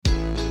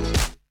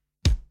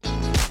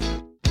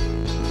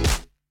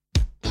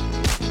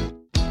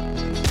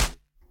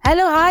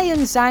Hello, hi,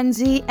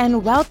 Mzansi,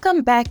 and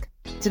welcome back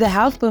to the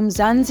Health for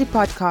Mzansi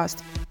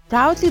podcast,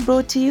 proudly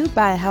brought to you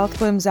by Health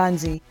for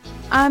Mzansi.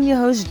 I'm your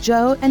host,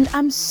 Joe, and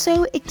I'm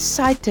so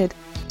excited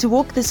to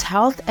walk this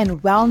health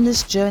and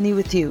wellness journey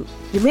with you.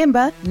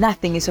 Remember,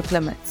 nothing is off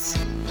limits.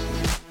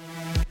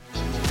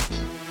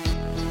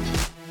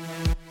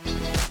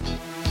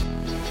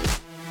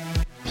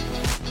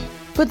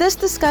 For this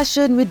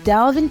discussion, we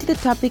delve into the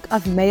topic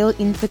of male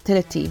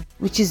infertility,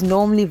 which is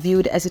normally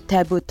viewed as a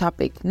taboo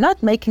topic,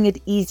 not making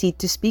it easy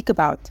to speak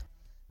about.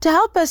 To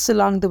help us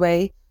along the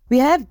way, we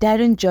have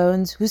Darren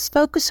Jones, whose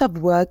focus of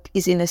work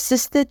is in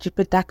assisted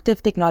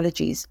reproductive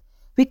technologies.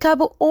 We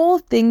cover all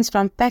things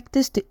from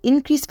factors to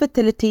increase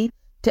fertility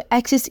to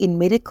access in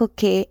medical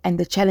care and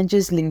the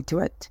challenges linked to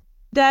it.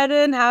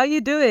 Darren, how are you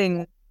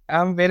doing?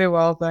 I'm very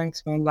well,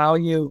 thanks. How are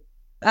you?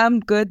 I'm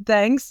good,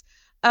 thanks.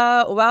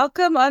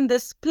 Welcome on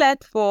this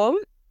platform.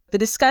 The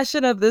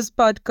discussion of this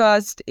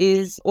podcast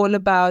is all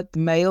about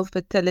male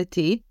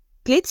fertility.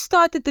 Let's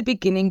start at the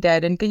beginning,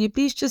 Darren. Can you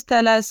please just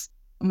tell us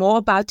more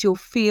about your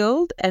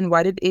field and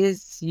what it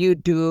is you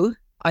do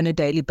on a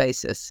daily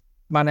basis?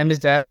 My name is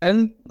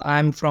Darren.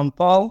 I'm from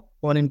Paul,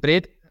 born and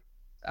bred.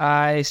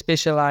 I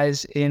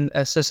specialize in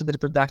assisted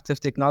reproductive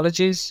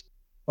technologies.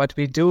 What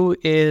we do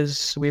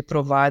is we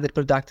provide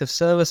reproductive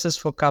services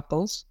for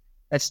couples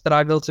that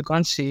struggle to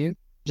conceive.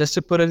 Just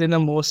to put it in a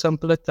more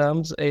simpler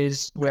terms,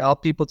 is we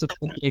help people to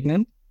get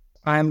pregnant.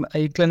 I'm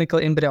a clinical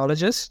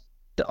embryologist.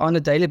 On a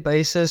daily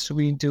basis,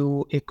 we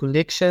do egg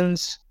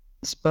collections,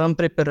 sperm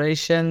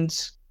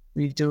preparations,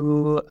 we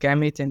do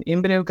gamete and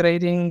embryo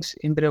gradings,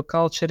 embryo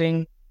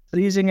culturing,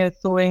 freezing and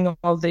thawing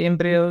of the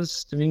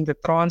embryos, doing the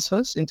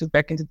transfers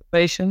back into the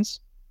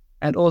patients.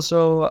 And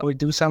also we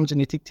do some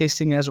genetic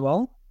testing as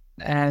well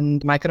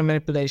and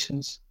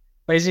micromanipulations.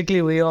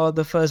 Basically, we are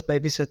the first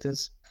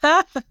babysitters.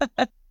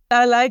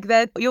 I like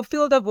that. Your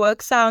field of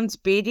work sounds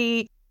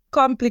very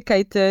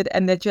complicated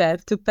and that you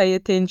have to pay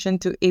attention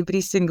to every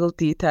single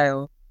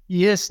detail.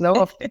 Yes, no,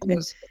 of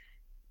course.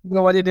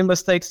 Nobody any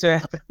mistakes to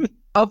happen.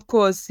 Of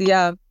course,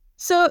 yeah.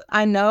 So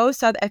I know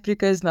South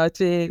Africa is not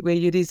where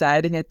you're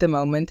residing at the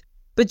moment,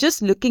 but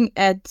just looking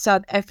at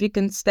South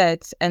African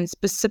stats and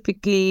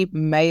specifically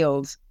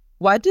males,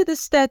 what do the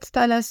stats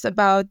tell us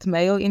about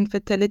male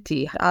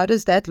infertility? How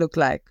does that look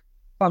like?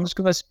 I'm just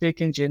going to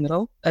speak in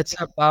general. It's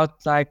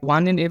about like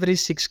 1 in every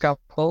 6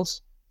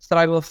 couples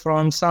struggle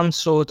from some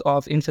sort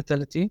of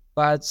infertility,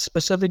 but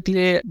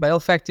specifically male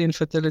factor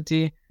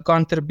infertility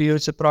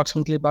contributes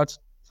approximately about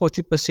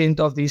 40%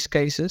 of these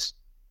cases.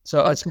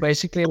 So it's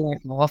basically like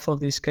half of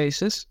these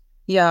cases.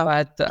 Yeah.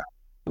 But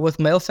with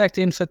male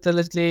factor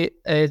infertility,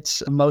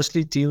 it's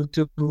mostly due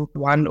to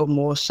one or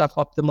more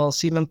suboptimal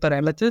semen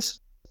parameters,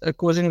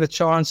 causing the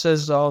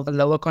chances of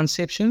lower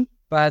conception.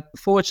 But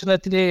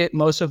fortunately,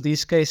 most of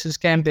these cases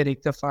can be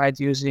rectified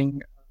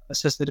using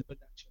assisted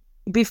reproduction.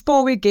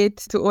 Before we get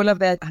to all of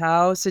that,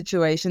 how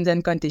situations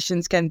and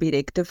conditions can be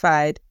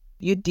rectified,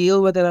 you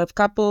deal with a lot of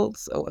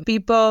couples or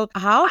people.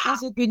 How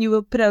is it when you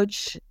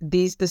approach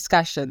these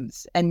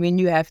discussions and when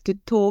you have to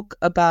talk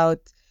about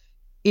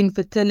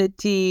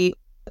infertility?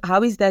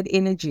 How is that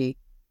energy?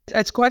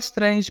 It's quite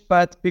strange,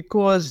 but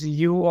because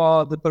you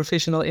are the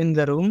professional in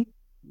the room,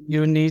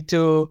 you need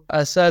to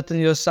ascertain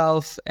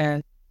yourself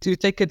and to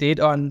take it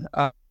head on.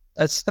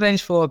 It's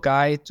strange for a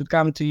guy to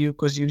come to you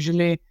because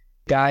usually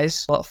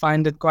guys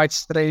find it quite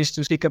strange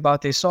to speak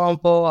about their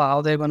sample, how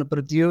they're going to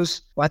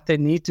produce, what they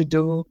need to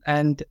do.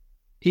 And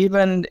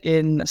even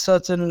in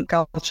certain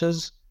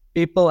cultures,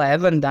 people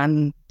haven't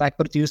done like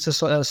produce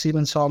a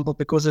semen sample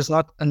because it's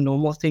not a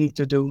normal thing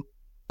to do.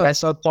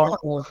 That's not part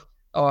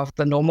of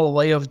the normal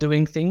way of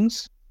doing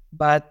things.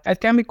 But it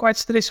can be quite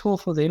stressful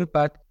for them.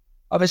 But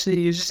obviously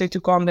you just need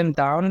to calm them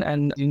down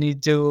and you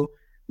need to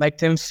make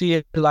them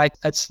feel like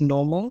it's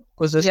normal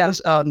because this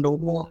is a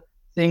normal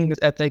thing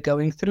that they're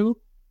going through,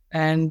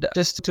 and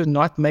just to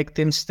not make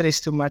them stress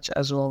too much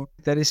as well.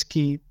 That is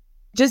key.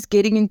 Just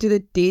getting into the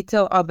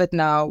detail of it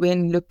now,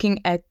 when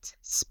looking at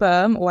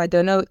sperm, or I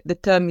don't know, the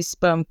term is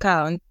sperm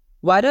count,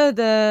 what are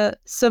the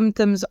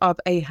symptoms of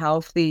a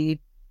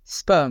healthy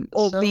sperm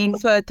or being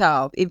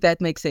fertile, if that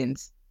makes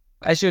sense?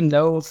 As you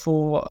know,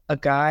 for a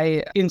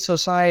guy in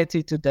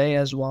society today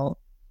as well,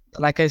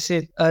 like I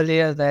said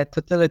earlier, that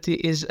fertility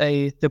is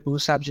a taboo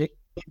subject.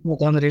 People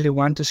don't really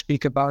want to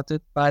speak about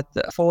it. But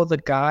for the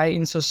guy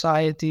in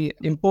society,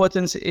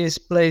 importance is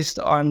placed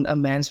on a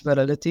man's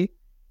virility.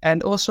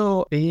 And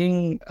also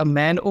being a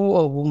man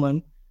or a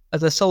woman,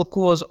 the sole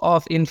cause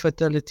of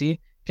infertility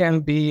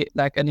can be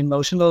like an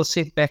emotional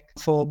setback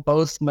for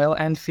both male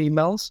and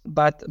females.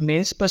 But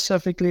men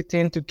specifically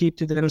tend to keep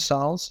to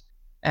themselves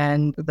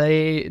and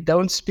they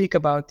don't speak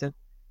about it.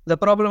 The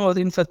problem with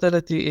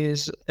infertility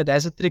is it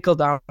has a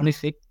trickle-down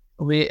effect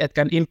where it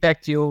can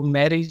impact your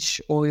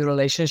marriage or your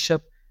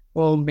relationship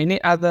or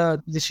many other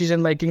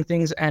decision-making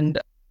things. And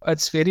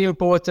it's very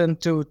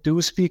important to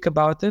do speak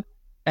about it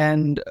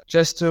and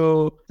just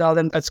to tell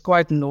them it's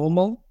quite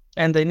normal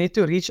and they need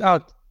to reach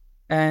out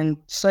and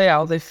say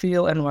how they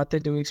feel and what they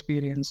do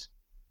experience.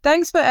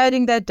 Thanks for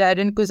adding that,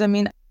 Darren, because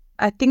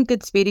I think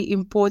it's very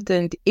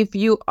important. If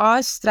you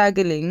are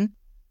struggling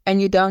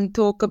and you don't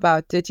talk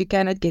about it, you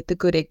cannot get the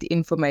correct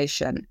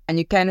information and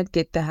you cannot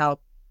get the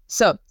help.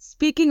 So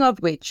speaking of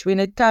which, when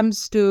it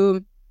comes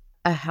to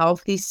a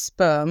healthy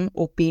sperm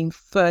or being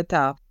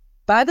fertile,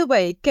 by the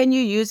way, can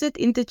you use it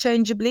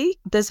interchangeably?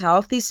 Does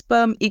healthy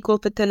sperm equal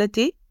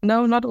fertility?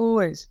 No, not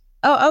always.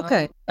 Oh,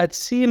 okay. It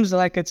seems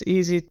like it's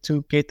easy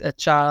to get a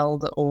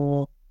child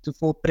or to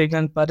fall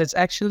pregnant, but it's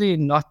actually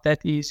not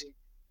that easy.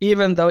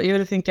 Even though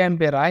everything can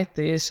be right,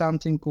 there is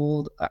something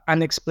called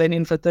unexplained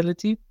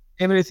infertility.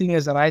 Everything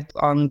is right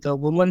on the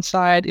woman's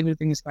side,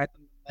 everything is right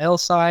on the male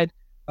side,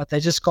 but they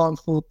just can't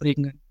fall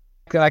pregnant.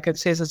 Like it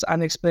says, it's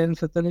unexplained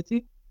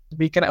infertility.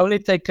 We can only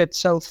take it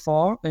so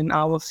far in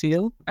our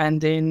field,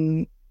 and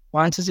then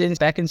once it's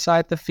back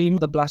inside the female,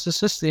 the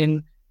blastocyst,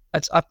 then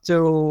it's up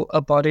to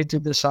a body to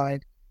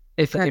decide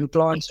if it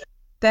implants.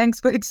 Thanks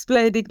for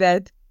explaining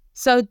that.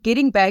 So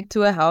getting back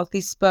to a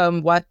healthy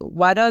sperm, what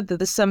are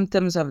the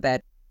symptoms of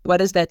that? What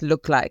does that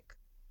look like?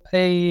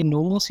 A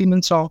normal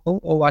semen sample,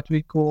 or what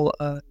we call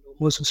a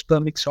normal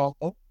spermic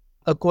sample,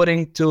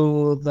 according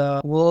to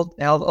the World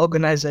Health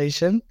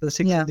Organization, the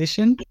 6th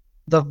edition,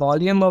 the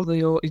volume of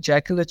your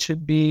ejaculate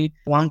should be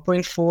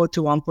 1.4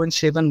 to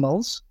 1.7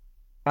 moles.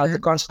 The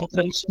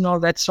concentration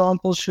of that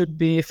sample should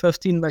be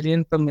 15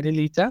 million per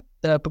milliliter.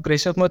 The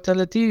progressive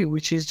motility,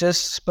 which is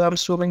just sperm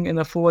swimming in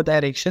a forward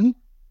direction,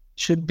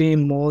 should be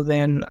more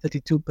than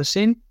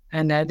 32%,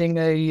 and having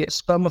a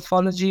sperm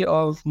morphology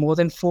of more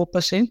than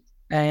 4%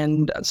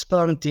 and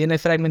sperm DNA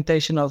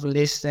fragmentation of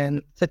less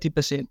than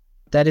 30%.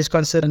 That is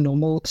considered a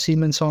normal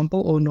semen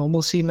sample or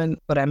normal semen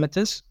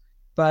parameters.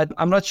 But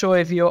I'm not sure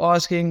if you're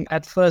asking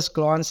at first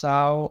glance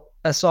how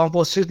a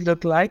sample should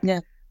look like.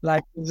 Yeah.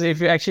 Like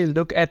if you actually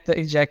look at the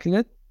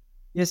ejaculate,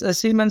 yes, a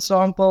semen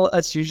sample,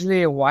 it's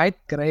usually a white,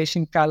 grayish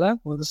in color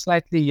with a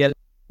slightly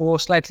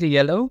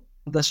yellow.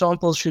 The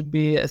sample should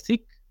be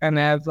thick and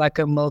have like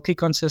a milky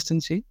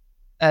consistency.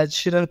 It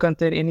shouldn't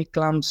contain any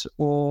clumps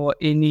or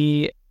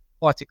any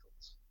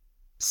particles.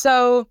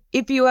 So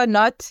if you are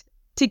not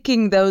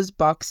ticking those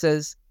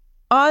boxes,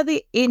 are there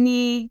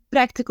any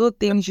practical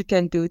things you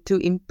can do to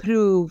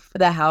improve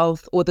the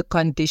health or the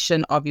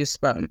condition of your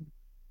sperm?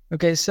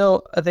 Okay,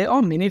 so there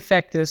are many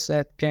factors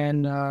that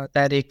can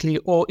directly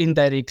or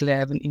indirectly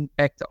have an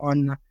impact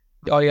on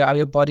how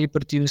your body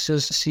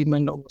produces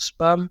semen or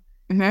sperm.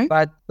 Mm-hmm.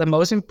 But the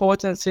most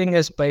important thing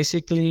is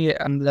basically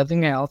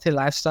living a healthy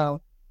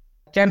lifestyle.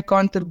 It can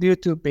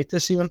contribute to better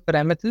semen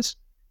parameters,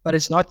 but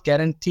it's not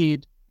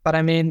guaranteed. But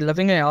I mean,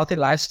 living a healthy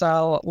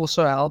lifestyle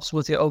also helps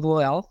with your overall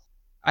health.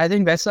 I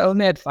think that's the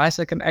only advice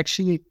I can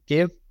actually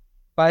give.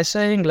 By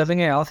saying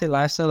living a healthy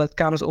lifestyle, it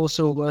comes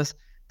also with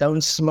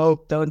don't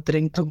smoke, don't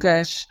drink too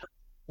much,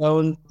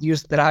 don't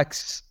use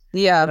drugs,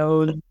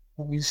 don't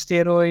use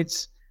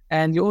steroids.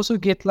 And you also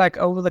get like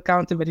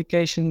over-the-counter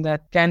medication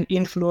that can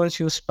influence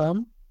your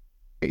sperm.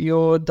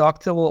 Your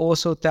doctor will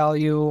also tell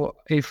you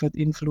if it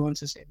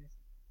influences anything.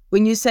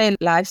 When you say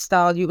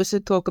lifestyle, you also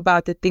talk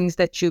about the things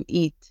that you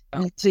eat,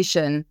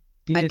 nutrition.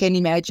 Yes. I can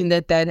imagine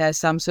that has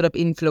some sort of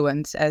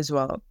influence as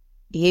well.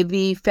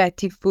 Heavy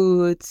fatty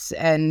foods,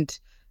 and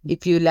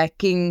if you're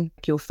lacking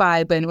your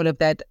fiber and all of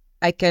that,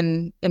 I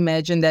can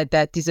imagine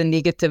that is a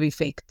negative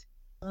effect.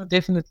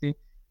 Definitely.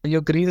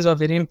 Your greens are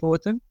very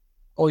important,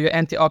 or your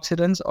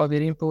antioxidants are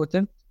very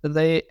important.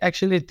 They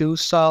actually do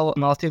sell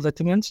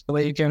multivitamins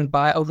where you can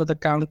buy over the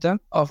counter,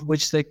 of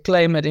which they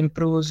claim it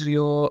improves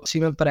your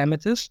semen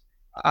parameters.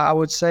 I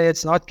would say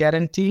it's not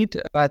guaranteed,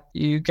 but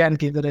you can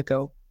give it a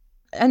go.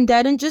 And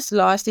Darren, just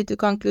lastly, to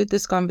conclude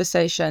this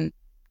conversation,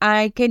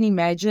 I can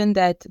imagine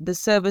that the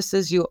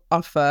services you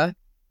offer,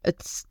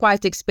 it's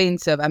quite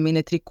expensive. I mean,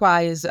 it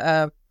requires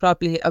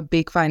probably a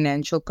big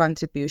financial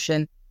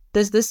contribution.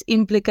 Does this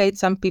implicate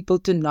some people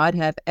to not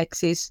have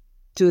access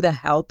to the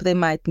help they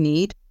might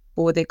need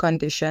for their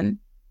condition?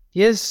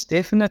 Yes,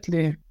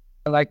 definitely.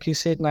 Like you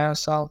said now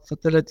yourself,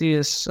 fertility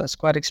is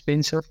quite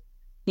expensive.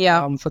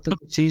 Yeah.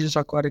 Fertility procedures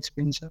are quite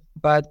expensive.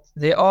 But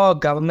there are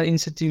government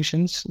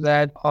institutions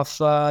that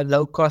offer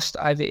low-cost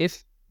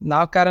IVF.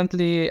 Now,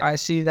 currently, I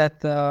see that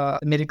the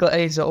medical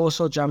aids are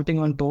also jumping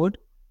on board,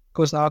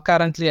 because now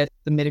currently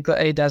the medical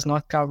aid does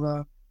not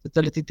cover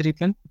fertility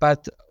treatment.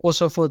 But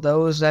also for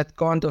those that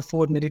can't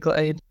afford medical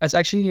aid, it's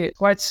actually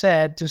quite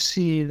sad to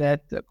see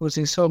that, because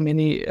there's so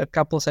many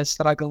couples that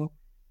struggle.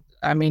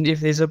 I mean,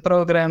 if there's a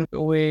program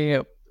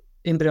where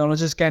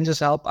embryologists can just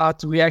help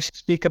out, we actually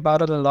speak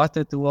about it a lot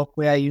at the work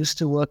where I used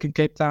to work in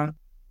Cape Town,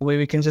 where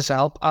we can just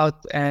help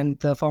out and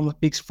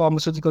big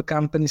pharmaceutical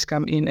companies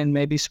come in and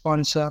maybe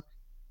sponsor.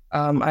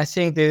 I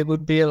think there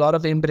would be a lot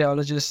of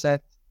embryologists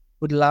that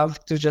would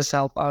love to just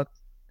help out.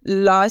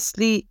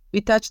 Lastly, we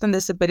touched on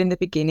this a bit in the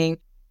beginning,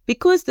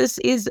 because this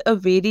is a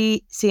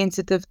very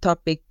sensitive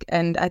topic,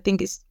 and I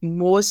think it's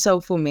more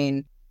so for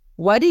men.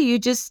 What do you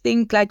just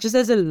think, like just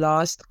as a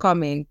last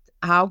comment,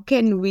 how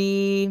can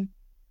we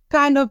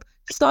kind of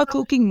start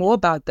talking more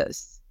about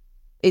this?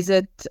 Is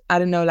it, I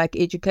don't know, like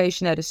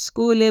education at a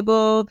school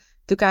level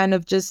to kind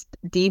of just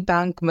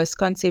debunk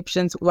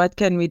misconceptions? What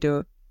can we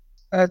do?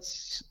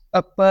 It's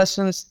a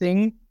person's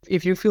thing.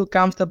 If you feel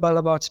comfortable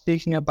about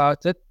speaking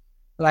about it,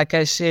 like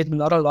I said,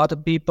 not a lot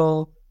of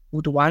people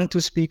would want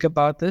to speak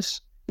about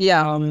this.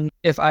 Yeah.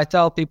 If I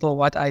tell people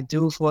what I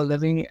do for a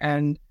living,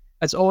 and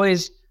it's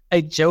always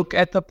a joke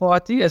at the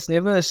party, it's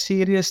never a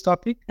serious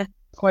topic.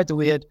 Quite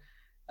weird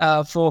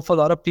for a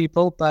lot of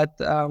people, but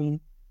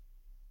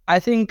I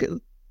think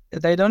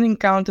they don't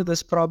encounter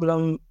this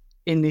problem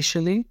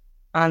initially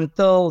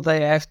until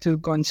they have to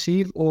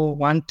conceive or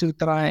want to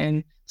try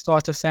and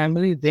start a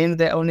family. Then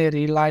they only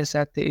realize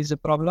that there is a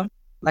problem.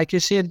 Like you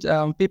said,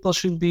 people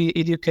should be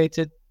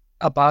educated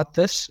about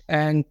this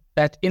and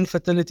that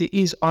infertility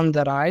is on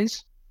the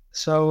rise.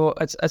 So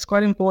it's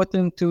quite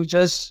important to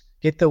just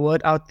get the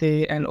word out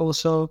there and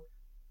also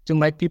to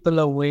make people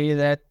aware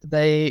that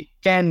they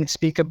can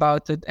speak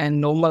about it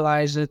and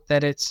normalize it,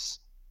 that it's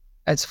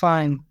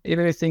fine.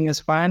 Everything is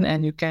fine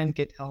and you can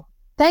get help.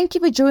 Thank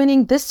you for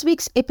joining this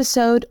week's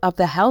episode of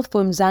the Health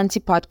for Mzansi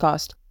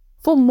podcast.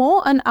 For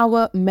more on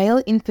our male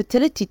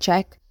infertility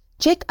check,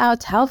 check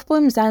out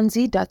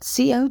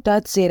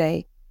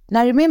healthformzansi.co.za.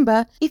 Now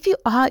remember, if you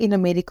are in a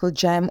medical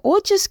jam or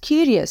just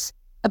curious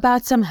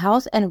about some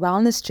health and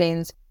wellness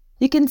trends,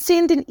 you can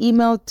send an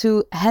email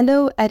to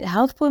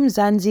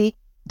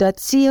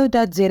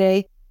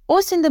hello@healthformzansi.co.za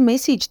or send a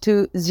message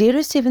to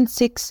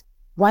 076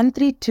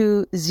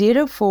 132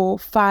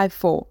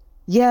 0454.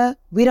 Yeah,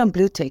 we're on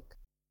Blue Tick.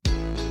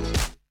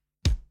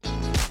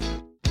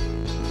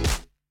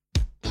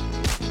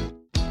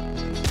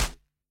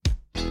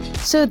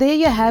 So there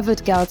you have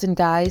it, gals and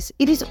guys.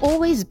 It is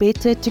always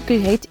better to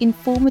create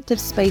informative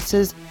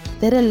spaces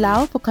that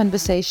allow for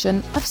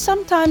conversation of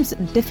sometimes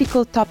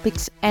difficult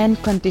topics and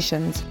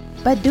conditions.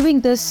 By doing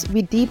this,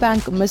 we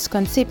debunk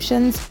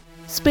misconceptions,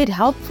 spread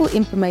helpful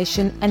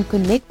information, and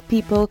connect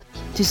people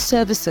to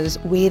services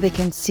where they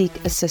can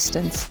seek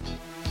assistance.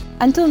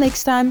 Until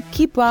next time,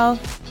 keep well,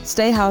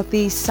 stay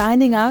healthy.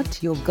 Signing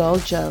out, your girl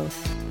Jo.